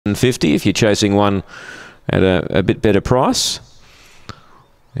$50 if you're chasing one at a bit better price.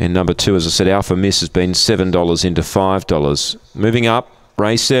 And number 2, as I said, Alpha Miss has been $7 into $5. Moving up,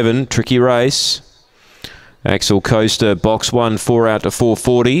 race 7, tricky race. Axel Coaster, box 1, 4 out to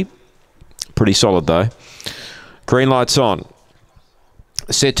 440. Pretty solid though. Green light's on.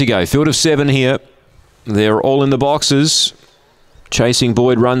 Set to go. Field of 7 here. They're all in the boxes. Chasing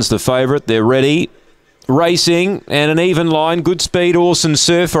Boyd runs the favourite. They're ready. Racing and an even line. Good speed, Orson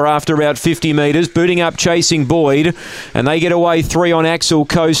Surfer after about 50 metres. Booting up Chasing Boyd. And they get away 3 on Axel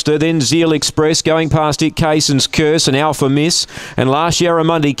Coaster. Then Zeal Express going past it. Cason's Curse and Alpha Miss. And last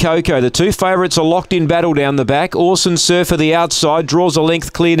Yarramundi Coco. The 2 favourites are locked in battle down the back. Orson Surfer the outside. Draws a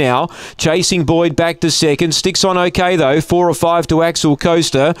length clear now. Chasing Boyd back to second. Sticks on okay though. 4 or 5 to Axel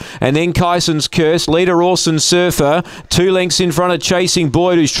Coaster. And then Cason's Curse. Leader Orson Surfer. 2 lengths in front of Chasing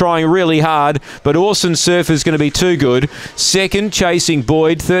Boyd, who's trying really hard. But Orson Surfer's going to be too good. Second, Chasing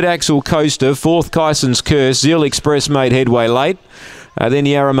Boyd. Third, Axel Coaster. Fourth, Cason's Curse. Zeal Express made headway late. Then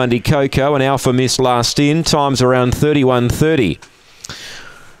Yarramundi Coco and Alpha Miss last in. Times around 31:30.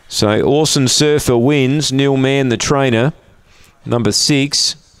 So Orson Surfer wins. Neil Mann, the trainer. Number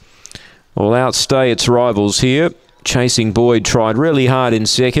 6 will outstay its rivals here. Chasing Boyd tried really hard in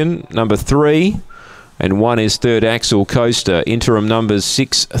second. Number 3. And 1 is third, Axel Coaster. Interim numbers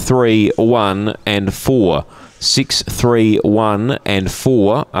 6, 3, 1 and 4. 6, 3, 1 and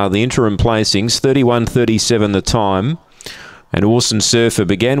 4 are the interim placings. 31:37 the time. And Orson Surfer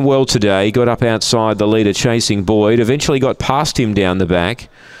began well today. Got up outside the leader, Chasing Boyd. Eventually got past him down the back.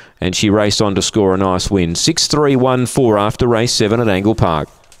 And she raced on to score a nice win. 6, 3, 1, 4 after race 7 at Angle Park.